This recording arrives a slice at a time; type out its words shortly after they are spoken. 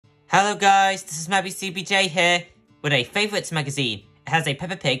Hello guys, this is Mabby CBJ here with a favourites magazine. It has a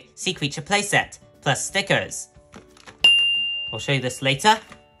Peppa Pig Sea Creature playset, plus stickers. I'll show you this later.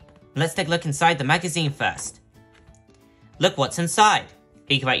 Let's take a look inside the magazine first. Look what's inside.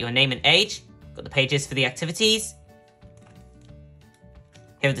 Here you can write your name and age. Got the pages for the activities.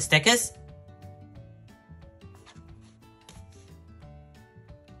 Here are the stickers.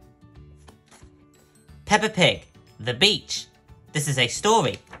 Peppa Pig, The Beach. This is a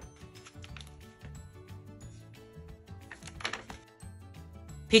story.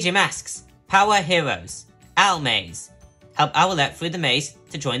 PJ Masks, Power Heroes. Owl Maze. Help Owlette through the maze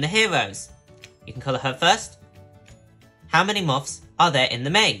to join the heroes. You can colour her first. How many moths are there in the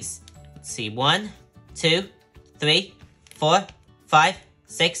maze? Let's see, 1, 2, 3, 4, 5,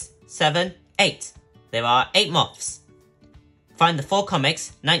 6, 7, 8. There are 8 moths. Find the 4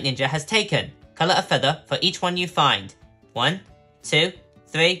 comics Night Ninja has taken. Colour a feather for each one you find. 1, 2,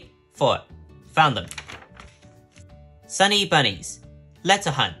 3, 4. Found them. Sunny Bunnies.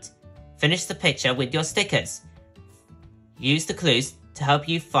 Letter Hunt. Finish the picture with your stickers. Use the clues to help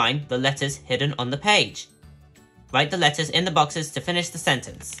you find the letters hidden on the page. Write the letters in the boxes to finish the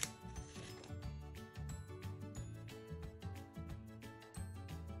sentence.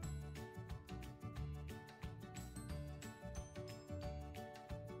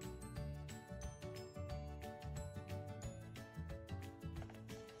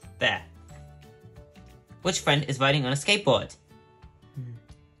 There. Which friend is riding on a skateboard?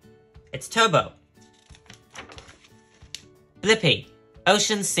 It's Turbo. Blippi,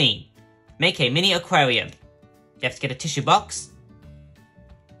 ocean scene. Make a mini aquarium. You have to get a tissue box.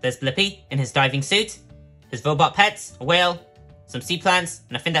 There's Blippi in his diving suit, his robot pets, a whale, some sea plants,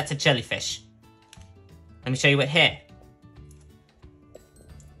 and I think that's a jellyfish. Let me show you it here.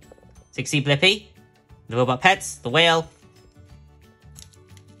 So you can see Blippi, the robot pets, the whale,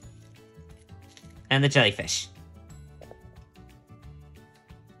 and the jellyfish.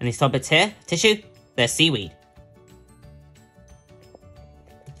 And these top bits here, tissue, they're seaweed.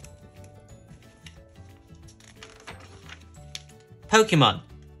 Pokemon,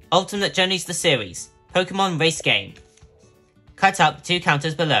 Ultimate Journeys the series, Pokemon race game. Cut up 2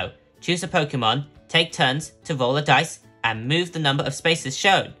 counters below, choose a Pokemon, take turns to roll a dice, and move the number of spaces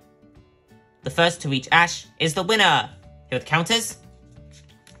shown. The first to reach Ash is the winner. Here are the counters.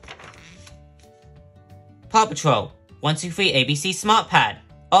 Paw Patrol, 123 ABC Smart Pad,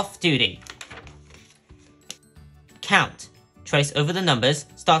 off duty. Count, trace over the numbers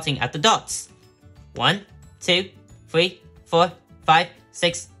starting at the dots. 1, 2, 3, 4, 5,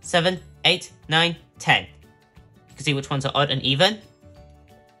 6, 7, 8, 9, 10. You can see which ones are odd and even.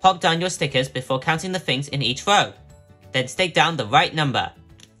 Pop down your stickers before counting the things in each row. Then stick down the right number.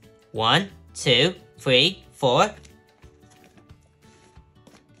 1, 2, 3, 4.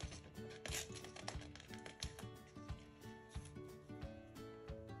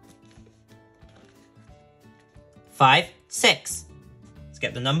 5, 6. Let's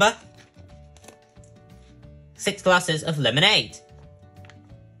get the number. 6 glasses of lemonade.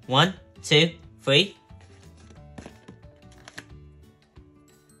 1, 2, 3.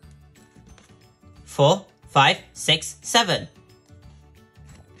 4, 5, 6, 7.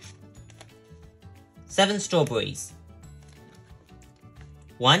 7 strawberries.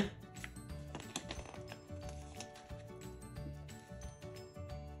 1.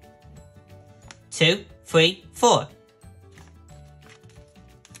 2, 3, 4.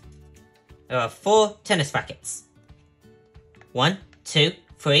 There are 4 tennis rackets. 1, 2,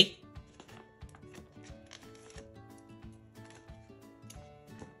 3.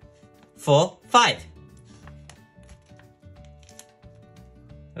 4, 5.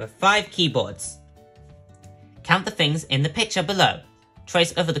 There are 5 keyboards. Count the things in the picture below.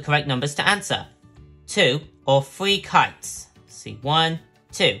 Trace over the correct numbers to answer. 2 or 3 kites. Let's see, 1,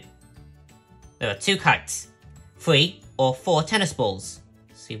 2. There are 2 kites. 3 or 4 tennis balls.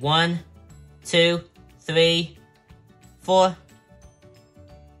 Let's see, 1, 2, 3, 4.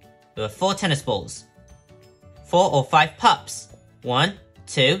 There are 4 tennis balls. 4 or 5 pups. 1,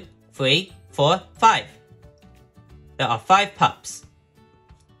 2, 3, 4, 5. There are 5 pups.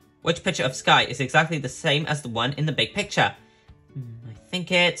 Which picture of sky is exactly the same as the one in the big picture? I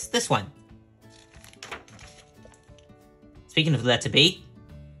think it's this one. Speaking of the letter B,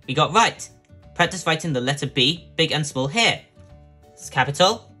 we got right. Practice writing the letter B, big and small here. It's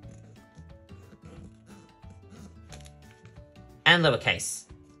capital and lowercase.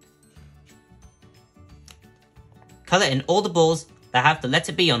 Colour in all the balls that have the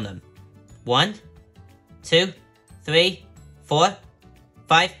letter B on them. 1, 2, 3, 4,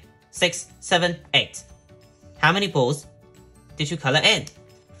 5, 6, 7, 8. How many balls did you colour in?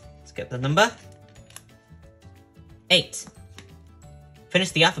 Let's get the number. 8.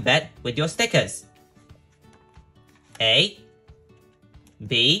 Finish the alphabet with your stickers. A,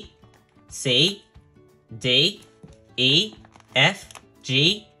 B, C, D, E, F,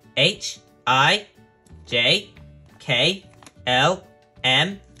 G, H, I, J, K, L,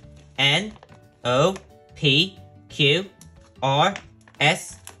 M, N, O, P, Q, R,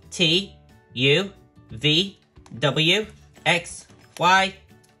 S, T, U, V, W, X, Y,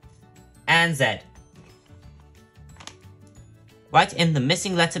 and Z. Write in the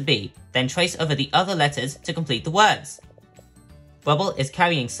missing letter B, then trace over the other letters to complete the words. Rubble is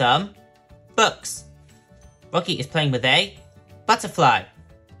carrying some books. Rocky is playing with a butterfly.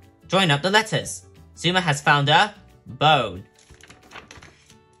 Join up the letters. Zuma has found a bone.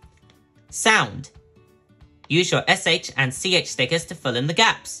 Sound. Use your SH and CH stickers to fill in the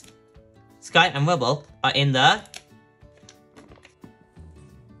gaps. Sky and Rubble are in the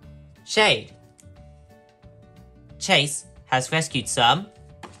shade. Chase has rescued some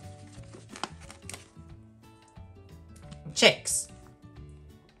chicks.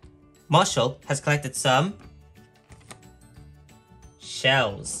 Marshall has collected some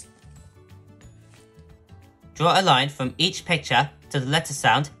shells. Draw a line from each picture to the letter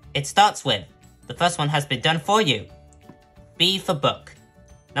sound it starts with. The first one has been done for you. B for book.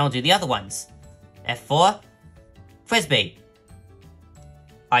 Now we'll do the other ones. F for frisbee.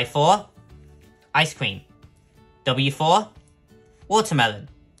 I for ice cream. W for watermelon.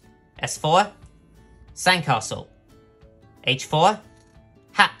 S for sandcastle. H for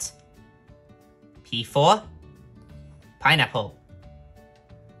hat. P for pineapple.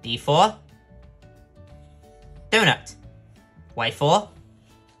 D for donut. Y for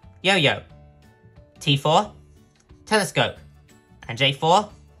yo-yo. T for telescope. And J for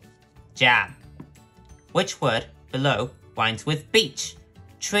jam. Which word below rhymes with beach,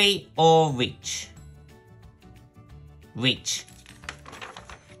 tree, or reach? Reach.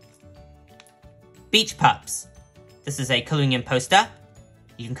 Beach pups. This is a colouring in poster.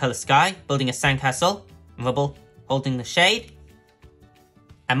 You can colour Sky building a sandcastle, and Rubble holding the shade,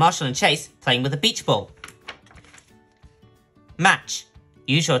 and Marshall and Chase playing with a beach ball. Match.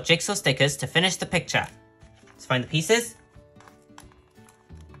 Use your jigsaw stickers to finish the picture. Let's find the pieces.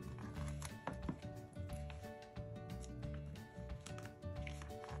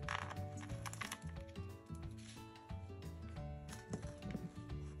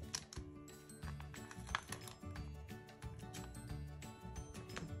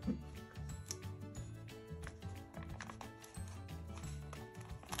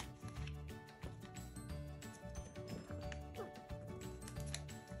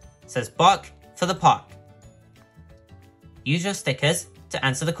 Says bark for the park. Use your stickers to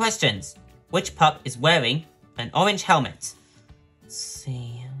answer the questions. Which pup is wearing an orange helmet? Let's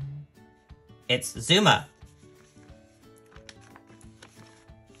see. It's Zuma.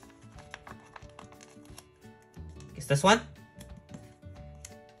 Guess this one?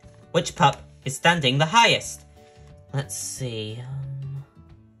 Which pup is standing the highest? Let's see.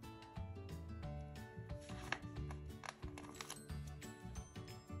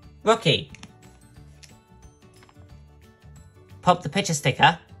 Rocky. Pop the picture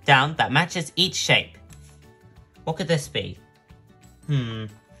sticker down that matches each shape. What could this be?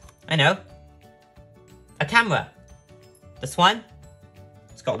 I know. A camera. This one?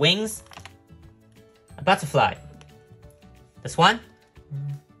 It's got wings. A butterfly. This one?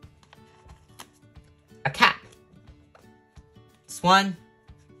 A cap. This one?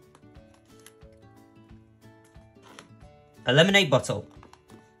 A lemonade bottle.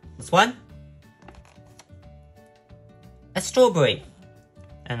 This one? A strawberry.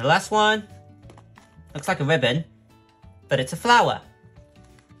 And the last one? Looks like a ribbon, but it's a flower.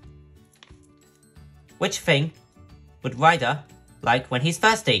 Which thing would Ryder like when he's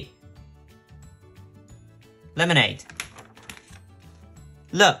thirsty? Lemonade.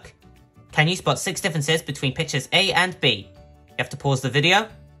 Look! Can you spot 6 differences between pictures A and B? You have to pause the video.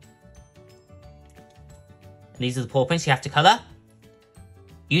 And these are the paw prints you have to colour.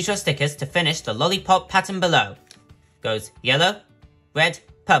 Use your stickers to finish the lollipop pattern below. Goes yellow, red,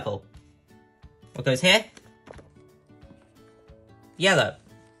 purple. What goes here? Yellow.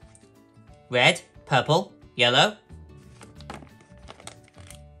 Red, purple, yellow.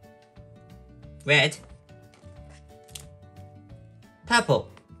 Red. Purple.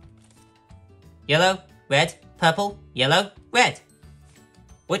 Yellow, red, purple, yellow, red.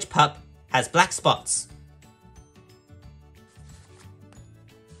 Which pup has black spots?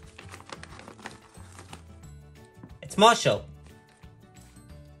 It's Marshall.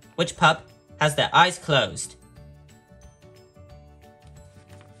 Which pup has their eyes closed?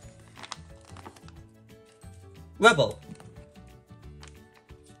 Rubble.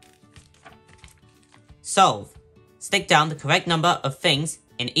 Solve. Stick down the correct number of things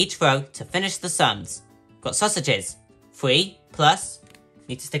in each row to finish the sums. Got sausages. 3 plus.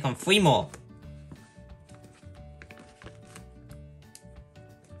 Need to stick on 3 more.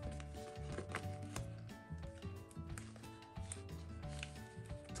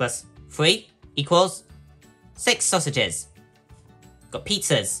 Plus 3 equals 6 sausages. Got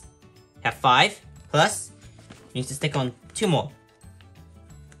pizzas. Have 5 plus. Need to stick on 2 more.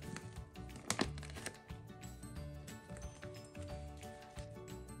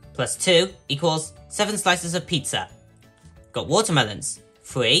 Plus 2 equals 7 slices of pizza. Got watermelons.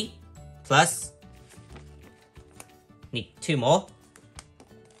 3 plus. Need 2 more.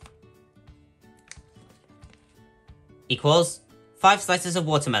 Equals 5 slices of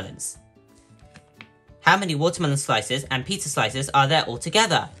watermelons. How many watermelon slices and pizza slices are there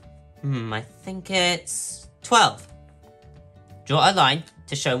altogether? I think it's 12. Draw a line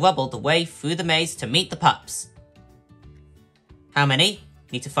to show Rubble the way through the maze to meet the pups. How many?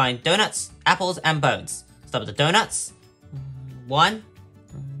 Need to find donuts, apples, and bones. Start with the donuts. 1,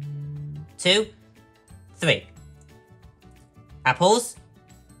 2, 3. Apples.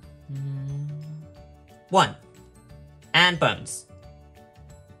 1. And bones.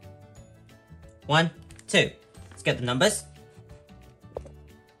 1, 2. Let's get the numbers.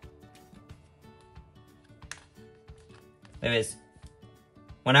 There is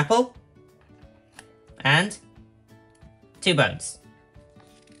 1 apple and 2 bones.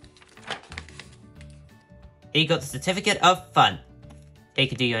 Here you got the certificate of fun. Here you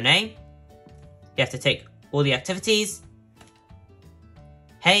can do your name. You have to take all the activities.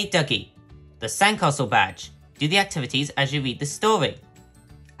 Hey Dougie, the sandcastle badge. Do the activities as you read the story.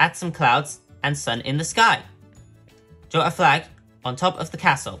 Add some clouds and sun in the sky. Draw a flag on top of the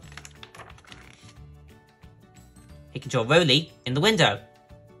castle. You can draw Rolly in the window.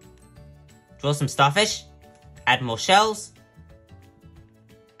 Draw some starfish. Add more shells.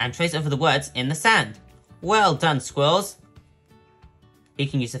 And trace over the words in the sand. Well done, squirrels! You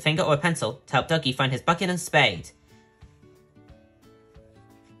can use a finger or a pencil to help Dougie find his bucket and spade.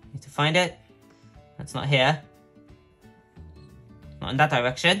 Need to find it. That's not here. Not in that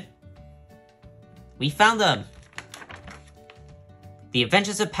direction. We found them! The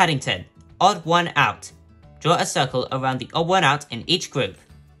Adventures of Paddington. Odd one out. Draw a circle around the odd one out in each group.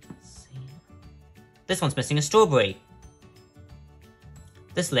 This one's missing a strawberry.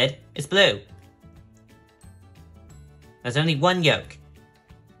 This lid is blue. There's only 1 yolk.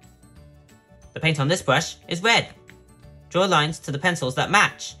 The paint on this brush is red. Draw lines to the pencils that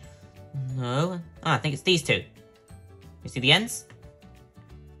match. No, I think it's these 2. You see the ends?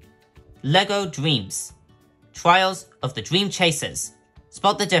 Lego Dreams. Trials of the Dream Chasers.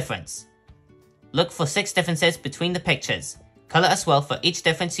 Spot the difference. Look for 6 differences between the pictures. Colour a swirl for each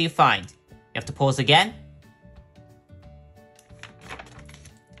difference you find. You have to pause again.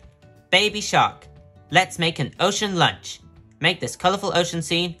 Baby Shark. Let's make an ocean lunch. Make this colourful ocean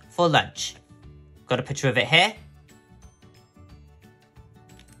scene for lunch. Got a picture of it here.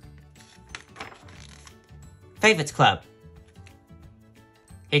 Favourites Club.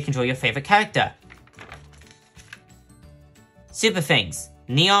 Here you can draw your favourite character. Super Things.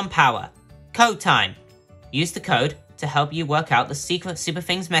 Neon Power. Code time. Use the code to help you work out the secret Super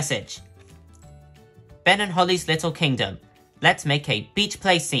Things message. Ben and Holly's Little Kingdom. Let's make a beach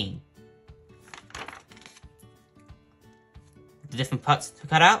play scene. The different parts to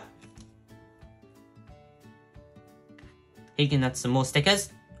cut out. Here you can add some more stickers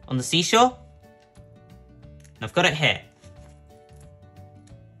on the seashore. And I've got it here.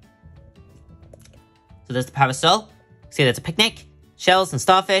 So there's the parasol. See, there's a picnic, shells and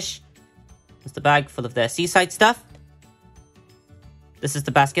starfish. There's the bag full of their seaside stuff. This is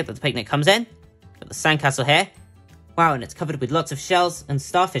the basket that the picnic comes in. Got the sandcastle here. Wow, and it's covered with lots of shells and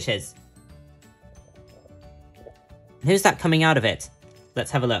starfishes. And who's that coming out of it? Let's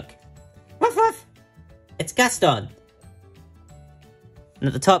have a look. Woof woof! It's Gaston. And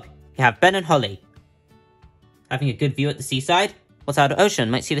at the top, you have Ben and Holly. Having a good view at the seaside. What's out of ocean?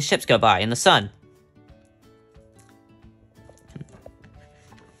 Might see the ships go by in the sun.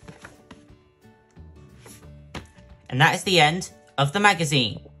 And that is the end of the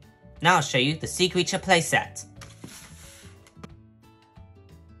magazine. Now I'll show you the Sea Creature playset.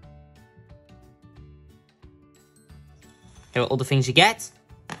 Here are all the things you get.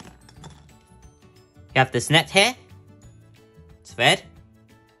 You have this net here. It's red.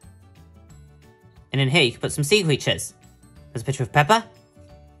 And in here you can put some sea creatures. There's a picture of Peppa.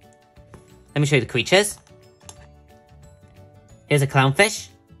 Let me show you the creatures. Here's a clownfish.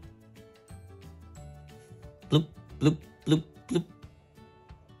 Bloop. bloop, bloop, bloop.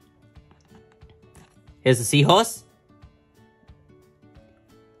 Here's the seahorse.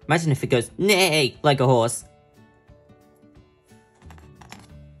 Imagine if it goes neigh like a horse.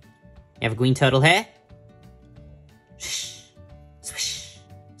 You have a green turtle here. Swish, swish,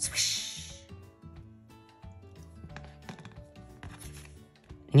 swish.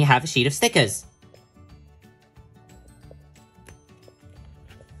 And you have a sheet of stickers.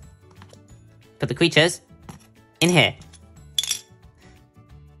 Put the creatures in here.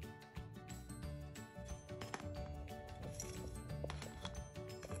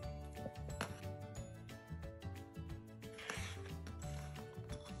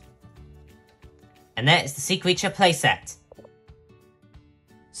 And there is the Sea Creature playset.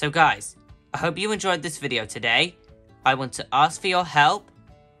 So guys, I hope you enjoyed this video today. I want to ask for your help.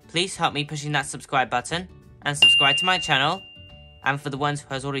 Please help me pushing that subscribe button and subscribe to my channel. And for the ones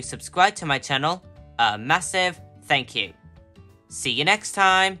who has already subscribed to my channel, a massive thank you. See you next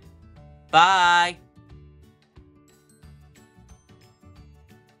time. Bye.